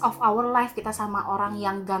the rest of our life kita sama orang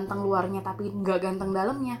yang ganteng luarnya tapi nggak ganteng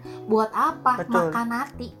dalamnya, buat apa? Betul. Makan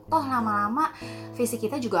hati. Toh lama-lama visi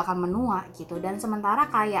kita juga akan menua gitu. Dan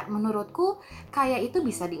sementara kayak menurutku kayak itu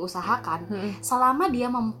bisa diusahakan selama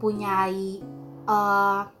dia mempunyai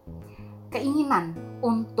keinginan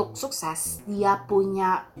untuk sukses, dia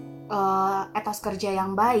punya etos kerja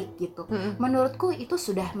yang baik gitu. Menurutku itu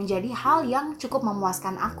sudah menjadi hal yang cukup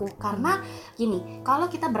memuaskan aku. Karena gini, kalau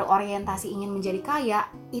kita berorientasi ingin menjadi kaya,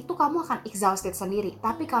 itu kamu akan exhausted sendiri.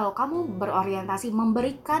 Tapi kalau kamu berorientasi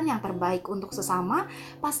memberikan yang terbaik untuk sesama,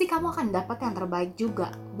 pasti kamu akan dapat yang terbaik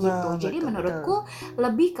juga gitu. Jadi menurutku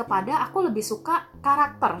lebih kepada, aku lebih suka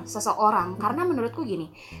karakter seseorang. Karena menurutku gini,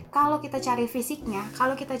 kalau kita cari fisiknya,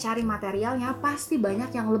 kalau kita cari materialnya, pasti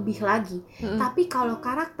banyak yang lebih lagi. Tapi kalau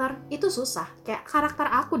karakter itu susah. Kayak karakter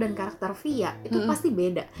aku dan karakter Via itu pasti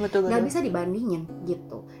beda. Gak bisa dibandingin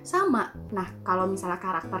gitu. Sama. Nah, kalau misalnya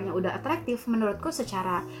karakternya udah atraktif, menurutku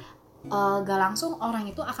secara gak langsung orang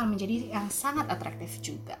itu akan menjadi yang sangat atraktif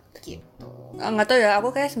juga gitu. Nggak tahu ya,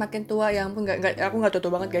 aku kayak semakin tua ya ampun, aku nggak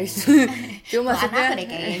tua banget guys. Cuma maksudnya aku deh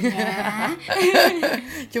kayaknya.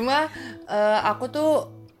 Cuma aku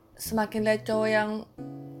tuh semakin lihat cowok yang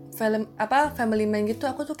family man gitu,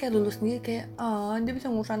 aku tuh kayak lulus sendiri, kayak dia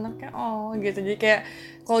bisa ngurus anaknya gitu. Jadi kayak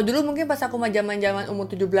kalau dulu mungkin pas aku zaman umur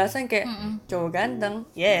 17-an kayak cowok ganteng,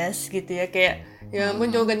 yes gitu ya, kayak ya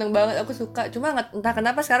ampun cowok ganteng banget, aku suka. Cuma entah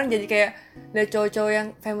kenapa sekarang jadi kayak lihat cowok-cowok yang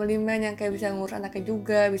family man yang kayak bisa ngurus anaknya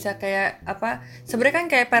juga, bisa kayak sebenarnya kan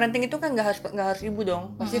kayak parenting itu kan nggak harus ibu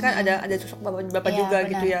dong, pasti kan ada sosok bapak juga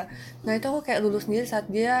benar. Gitu ya. Nah itu aku kayak lulus sendiri saat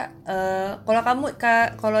dia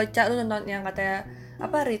kalau Cak lu nonton yang katanya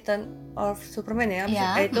Return of Superman ya,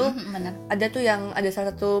 itu ada tuh yang ada salah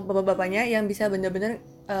satu bapak-bapaknya yang bisa bener-bener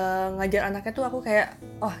ngajar anaknya tuh, aku kayak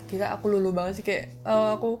gila, aku lulu banget sih, kayak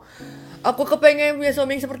aku kepengen punya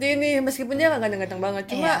suami seperti ini meskipun dia nggak ganteng-ganteng banget,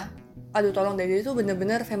 cuma aduh tolong deh, dia tuh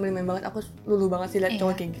bener-bener family man banget, aku lulu banget sih liat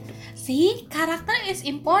cowok kayak gitu. See, character is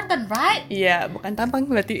important, right? Iya, bukan tampang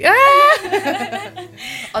berarti.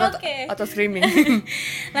 Auto screaming.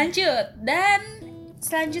 Lanjut, dan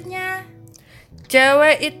selanjutnya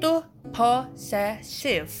cewek itu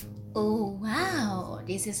possessive. Oh wow,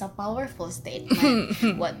 this is a powerful statement.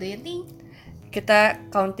 What do you think? Kita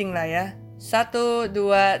counting lah ya. 1,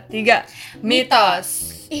 2, 3. Mitos.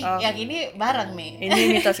 Yang ini bareng nih.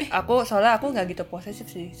 Ini mitos. Soalnya aku nggak gitu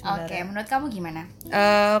posesif sih sebenarnya. Oke, menurut kamu gimana?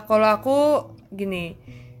 Kalau aku gini,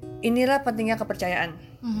 inilah pentingnya kepercayaan.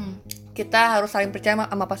 Kita harus saling percaya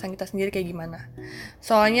sama pasangan kita sendiri kayak gimana.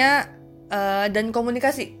 Soalnya dan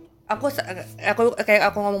komunikasi. Aku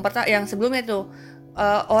ngomong yang sebelumnya tuh,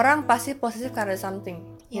 orang pasti posesif karena something.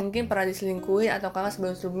 Mungkin pernah diselingkuhi, atau kalau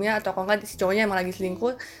sebelumnya, atau kalau nggak si cowoknya emang lagi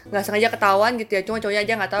selingkuh, nggak sengaja ketahuan gitu ya, cuma cowoknya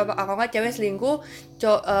aja nggak tahu, atau nggak cewek selingkuh,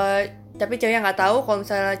 tapi ceweknya nggak tahu, kalau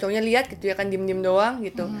misalnya cowoknya lihat gitu ya kan, diem doang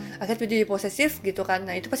gitu, akhirnya jadi posesif gitu kan.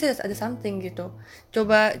 Nah itu pasti ada something gitu.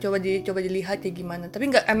 Coba dilihat ya gimana. Tapi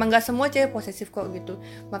emang nggak semua cewek posesif kok gitu.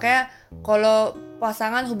 Makanya kalau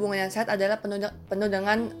pasangan hubungan yang sehat adalah penuh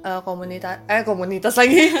dengan komunitas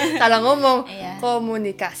lagi salah ngomong,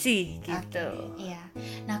 komunikasi gitu. Iya.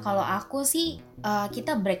 Nah kalau aku sih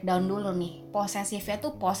kita breakdown dulu nih, posesifnya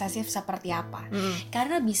tuh posesif seperti apa.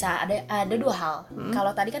 Karena bisa ada dua hal.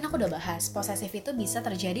 Kalau tadi kan aku udah bahas, posesif itu bisa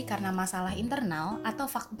terjadi karena masalah internal atau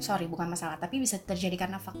bukan masalah, tapi bisa terjadi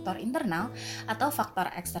karena faktor internal atau faktor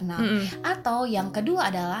eksternal. Atau yang kedua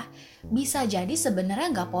adalah bisa jadi sebenarnya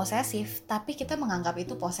nggak posesif, tapi kita menganggap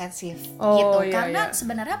itu posesif gitu. Karena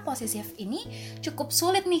sebenarnya posesif ini cukup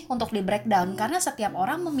sulit nih untuk di breakdown, karena setiap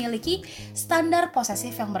orang memiliki standar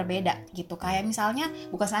posesif yang berbeda gitu. Kayak misalnya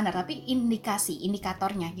bukan standar tapi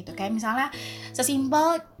indikatornya gitu. Kayak misalnya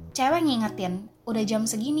sesimpel cewek ngingetin udah jam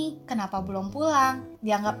segini kenapa belum pulang,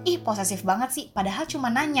 dianggap posesif banget sih, padahal cuma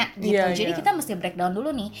nanya gitu. Jadi kita mesti breakdown dulu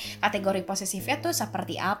nih kategori posesifnya tuh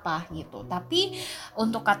seperti apa gitu. Tapi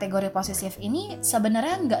untuk kategori posesif ini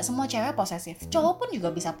sebenarnya nggak semua cewek posesif, cowok pun juga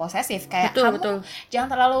bisa posesif. Kayak kamu jangan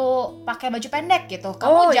terlalu pakai baju pendek gitu,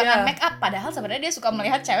 kamu jangan make up, padahal sebenarnya dia suka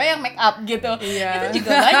melihat cewek yang make up gitu. Itu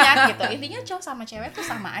juga banyak gitu. Intinya cowok sama cewek tuh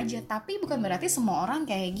sama aja, tapi bukan berarti semua orang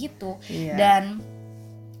kayak gitu. Dan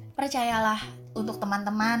percayalah, untuk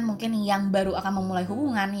teman-teman mungkin yang baru akan memulai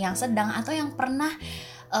hubungan, yang sedang atau yang pernah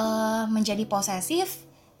menjadi posesif,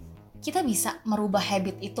 kita bisa merubah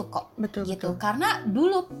habit itu kok. Betul. Karena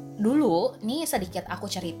dulu nih sedikit aku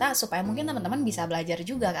cerita supaya mungkin teman-teman bisa belajar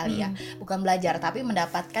juga kali ya. Bukan belajar tapi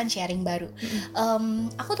mendapatkan sharing baru.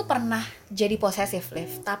 Aku tuh pernah jadi posesif,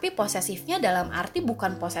 Liv. Tapi posesifnya dalam arti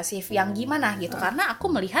bukan posesif yang gimana gitu. Karena aku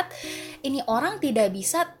melihat ini orang tidak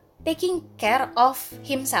bisa taking care of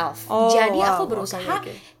himself. Jadi aku berusaha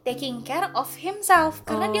taking care of himself,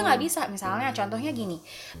 karena dia nggak bisa. Misalnya contohnya gini,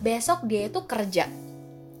 besok dia itu kerja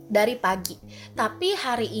dari pagi, tapi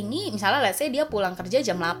hari ini misalnya let's say dia pulang kerja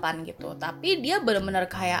jam 8 gitu, tapi dia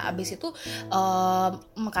benar-benar kayak abis itu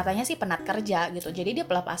katanya sih penat kerja gitu, jadi dia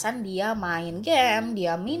pelepasan, dia main game,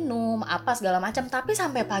 dia minum apa segala macam, tapi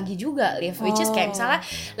sampai pagi juga, Liv. Which is kayak misalnya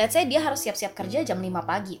let's say dia harus siap-siap kerja jam 5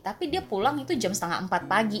 pagi, tapi dia pulang itu jam 3:30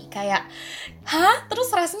 pagi. Kayak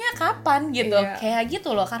terus stressnya kapan gitu. Kayak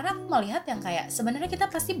gitu loh. Karena aku melihat yang kayak sebenarnya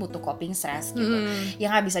kita pasti butuh coping stress gitu.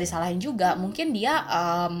 Yang nggak bisa disalahin juga, mungkin dia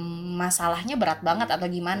masalahnya berat banget atau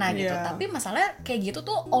gimana gitu. Tapi masalah kayak gitu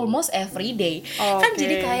tuh almost every day. Kan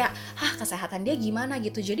jadi kayak kesehatan dia gimana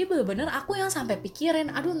gitu. Jadi bener-bener aku yang sampai pikirin,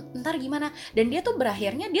 aduh ntar gimana. Dan dia tuh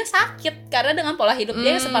berakhirnya dia sakit karena dengan pola hidup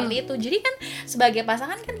dia seperti itu. Jadi kan sebagai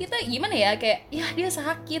pasangan kan kita gimana ya, kayak ya dia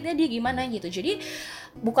sakit ya dia gimana gitu. Jadi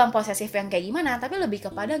bukan posesif yang kayak gimana, tapi lebih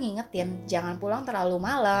kepada ngingetin jangan pulang terlalu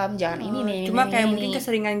malam, jangan cuma kayak mungkin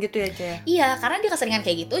keseringan gitu ya, Caya. Iya, karena dia keseringan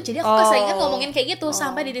kayak gitu, jadi aku keseringan ngomongin kayak gitu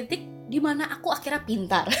sampai di titik dimana aku akhirnya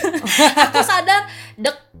pintar. Aku sadar,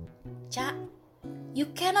 Ca,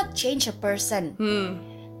 you cannot change a person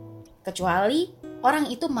kecuali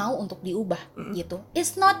orang itu mau untuk diubah gitu.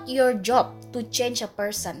 It's not your job to change a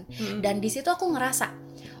person. Dan di situ aku ngerasa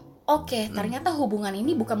ternyata hubungan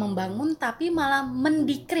ini bukan membangun tapi malah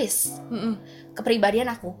mendikris kepribadian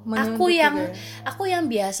aku. Aku yang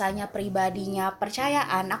biasanya pribadinya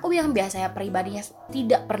percayaan, aku yang biasanya pribadinya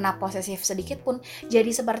tidak pernah posesif sedikit pun, jadi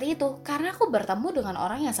seperti itu karena aku bertemu dengan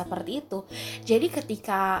orang yang seperti itu. Jadi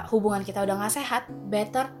ketika hubungan kita udah gak sehat,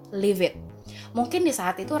 better leave it. Mungkin di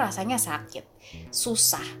saat itu rasanya sakit,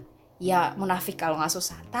 susah, ya munafik kalau gak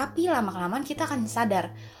susah, tapi lama-kelamaan kita akan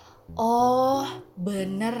sadar,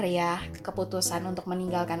 bener ya keputusan untuk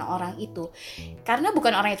meninggalkan orang itu. Karena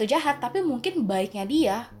bukan orang itu jahat, tapi mungkin baiknya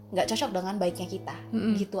dia nggak cocok dengan baiknya kita.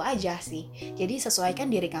 Gitu aja sih. Jadi sesuaikan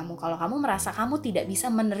diri kamu. Kalau kamu merasa kamu tidak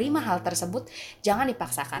bisa menerima hal tersebut, jangan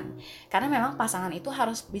dipaksakan. Karena memang pasangan itu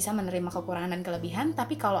harus bisa menerima kekurangan dan kelebihan.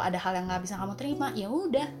 Tapi kalau ada hal yang nggak bisa kamu terima, ya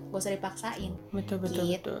udah, gak usah dipaksain. Betul.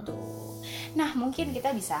 Nah, mungkin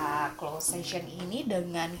kita bisa close session ini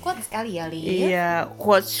dengan quotes kali ya, Liv. Iya,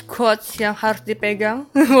 quotes yang harus dipegang.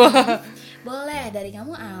 Boleh, dari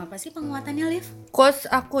kamu apa sih penguatannya, Liv? Quotes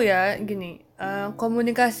aku ya, gini,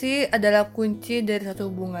 komunikasi adalah kunci dari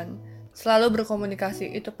satu hubungan. Selalu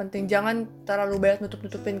berkomunikasi, itu penting. Jangan terlalu banyak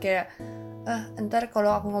nutup-nutupin kayak, entar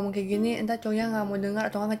kalau aku ngomong kayak gini, entar cowoknya gak mau dengar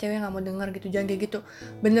atau enggak ceweknya gak mau dengar gitu. Jangan kayak gitu.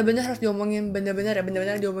 Bener-bener harus diomongin, bener-bener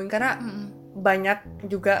diomongin. Karena banyak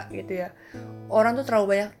juga gitu ya, orang tuh terlalu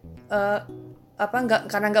banyak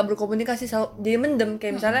karena nggak berkomunikasi jadi mendem.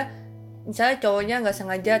 Kayak misalnya cowoknya nggak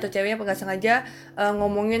sengaja atau ceweknya nggak sengaja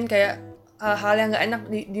ngomongin kayak hal yang nggak enak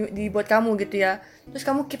dibuat kamu gitu ya, terus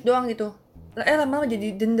kamu keep doang gitu, lama-lama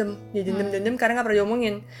jadi dendam karena nggak pernah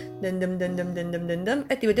diomongin, dendam,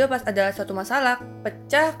 tiba-tiba pas ada suatu masalah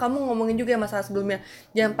pecah, kamu ngomongin juga masalah sebelumnya,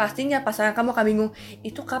 dan pastinya pasangan kamu akan bingung,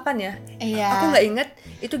 itu kapan ya, aku nggak inget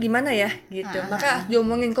itu gimana ya gitu. Maka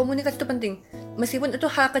diomongin, komunikasi itu penting. meskipun itu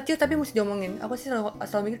hal kecil tapi mesti diomongin. Aku sih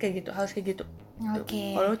selalu mikir kayak gitu, harus kayak gitu.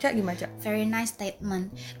 Oke. Kalau Ca gimana, Ca? Very nice statement.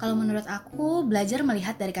 Kalau menurut aku, belajar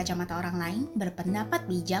melihat dari kacamata orang lain, berpendapat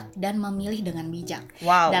bijak, dan memilih dengan bijak.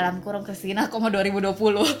 Wow. Dalam kurung Christina, 2020.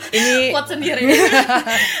 Ini Quote sendiri.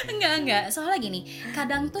 Enggak. Soalnya gini,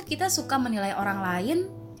 kadang tuh kita suka menilai orang lain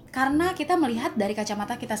karena kita melihat dari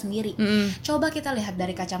kacamata kita sendiri. Coba kita lihat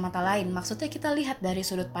dari kacamata lain. Maksudnya kita lihat dari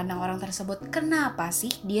sudut pandang orang tersebut. Kenapa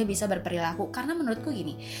sih dia bisa berperilaku? Karena menurutku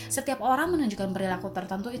gini, setiap orang menunjukkan perilaku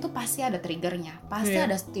tertentu itu pasti ada triggernya, pasti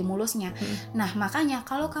ada stimulusnya. Nah makanya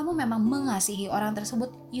kalau kamu memang mengasihi orang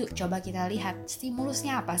tersebut, yuk coba kita lihat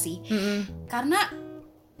stimulusnya apa sih. Karena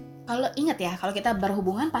kalau ingat ya, kalau kita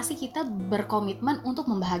berhubungan pasti kita berkomitmen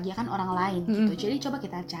untuk membahagiakan orang lain gitu. Jadi coba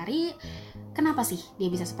kita cari kenapa sih dia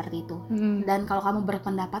bisa seperti itu. Dan kalau kamu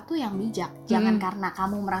berpendapat tuh yang bijak. Jangan karena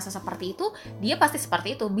kamu merasa seperti itu, dia pasti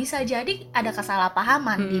seperti itu. Bisa jadi ada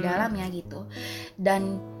kesalahpahaman di dalamnya gitu.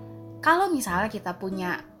 Dan kalau misalnya kita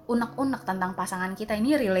punya unek-unek tentang pasangan kita,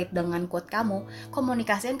 ini relate dengan quote kamu,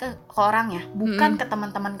 komunikasiin ke orangnya, bukan ke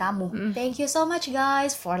teman-teman kamu. Thank you so much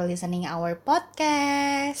guys for listening our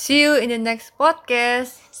podcast. see you in the next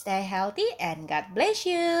podcast. Stay healthy and God bless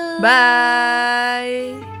you.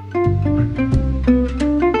 Bye.